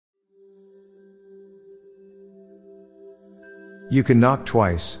You can knock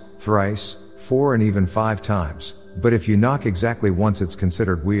twice, thrice, 4 and even 5 times, but if you knock exactly once it's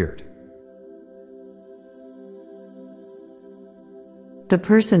considered weird. The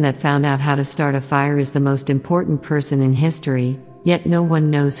person that found out how to start a fire is the most important person in history, yet no one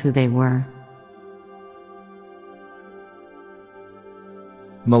knows who they were.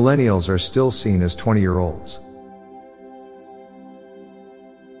 Millennials are still seen as 20-year-olds.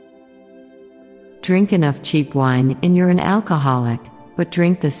 Drink enough cheap wine and you're an alcoholic, but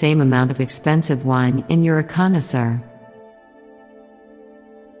drink the same amount of expensive wine and you're a connoisseur.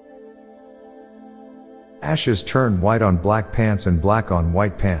 Ashes turn white on black pants and black on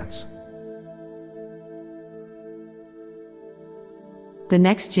white pants. The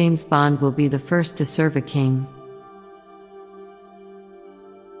next James Bond will be the first to serve a king.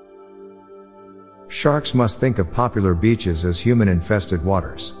 Sharks must think of popular beaches as human-infested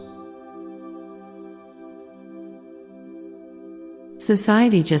waters.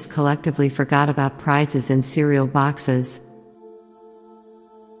 Society just collectively forgot about prizes in cereal boxes.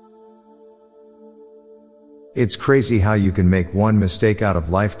 It's crazy how you can make one mistake out of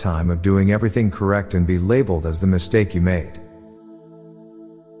lifetime of doing everything correct and be labeled as the mistake you made.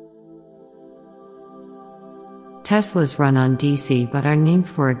 Teslas run on DC but are named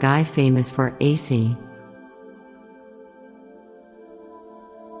for a guy famous for AC.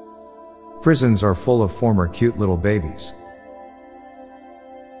 Prisons are full of former cute little babies.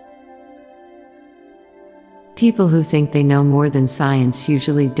 People who think they know more than science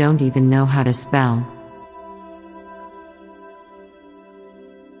usually don't even know how to spell.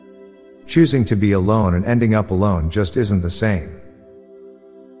 Choosing to be alone and ending up alone just isn't the same.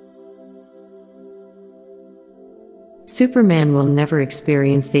 Superman will never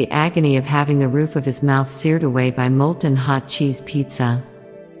experience the agony of having the roof of his mouth seared away by molten hot cheese pizza.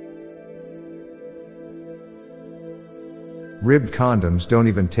 Ribbed condoms don't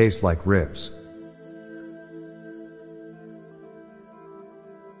even taste like ribs.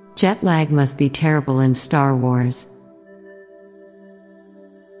 Jet lag must be terrible in Star Wars.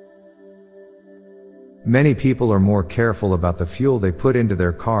 Many people are more careful about the fuel they put into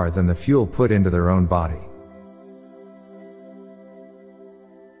their car than the fuel put into their own body.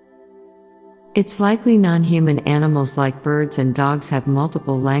 It's likely non-human animals like birds and dogs have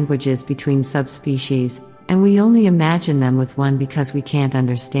multiple languages between subspecies, and we only imagine them with one because we can't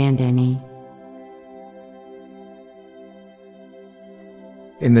understand any.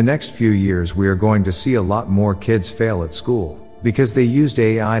 In the next few years we are going to see a lot more kids fail at school, because they used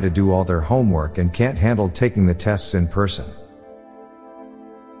AI to do all their homework and can't handle taking the tests in person.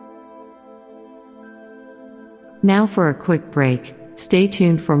 Now for a quick break, stay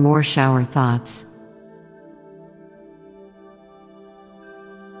tuned for more shower thoughts.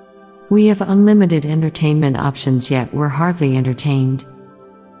 We have unlimited entertainment options yet we're hardly entertained.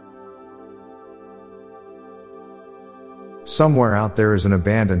 Somewhere out there is an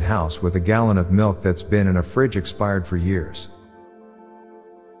abandoned house with a gallon of milk that's been in a fridge expired for years.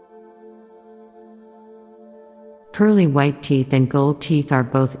 Pearly white teeth and gold teeth are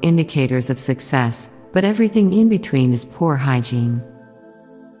both indicators of success, but everything in between is poor hygiene.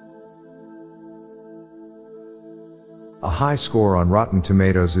 A high score on Rotten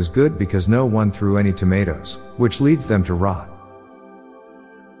Tomatoes is good because no one threw any tomatoes, which leads them to rot.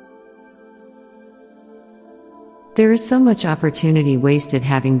 There is so much opportunity wasted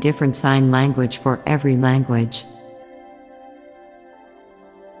having different sign language for every language.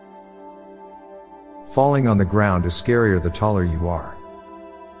 Falling on the ground is scarier the taller you are.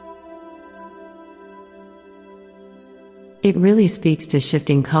 It really speaks to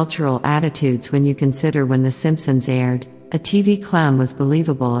shifting cultural attitudes when you consider when The Simpsons aired, a TV clown was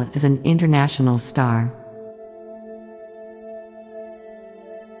believable as an international star.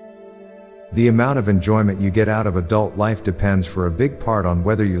 The amount of enjoyment you get out of adult life depends for a big part on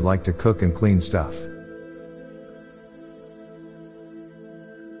whether you like to cook and clean stuff.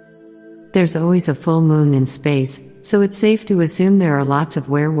 There's always a full moon in space, so it's safe to assume there are lots of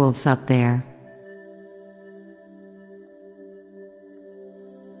werewolves up there.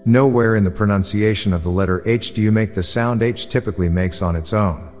 Nowhere in the pronunciation of the letter H do you make the sound H typically makes on its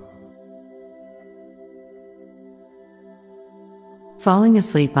own. Falling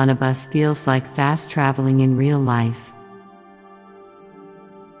asleep on a bus feels like fast traveling in real life.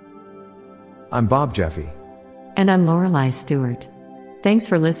 I'm Bob Jeffy. And I'm Lorelei Stewart. Thanks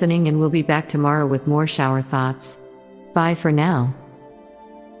for listening, and we'll be back tomorrow with more shower thoughts. Bye for now.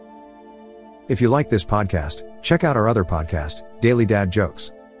 If you like this podcast, check out our other podcast, Daily Dad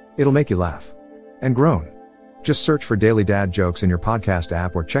Jokes. It'll make you laugh and groan. Just search for Daily Dad Jokes in your podcast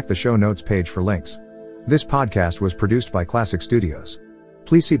app or check the show notes page for links. This podcast was produced by Klassic Studios.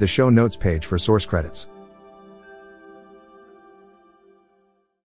 Please see the show notes page for source credits.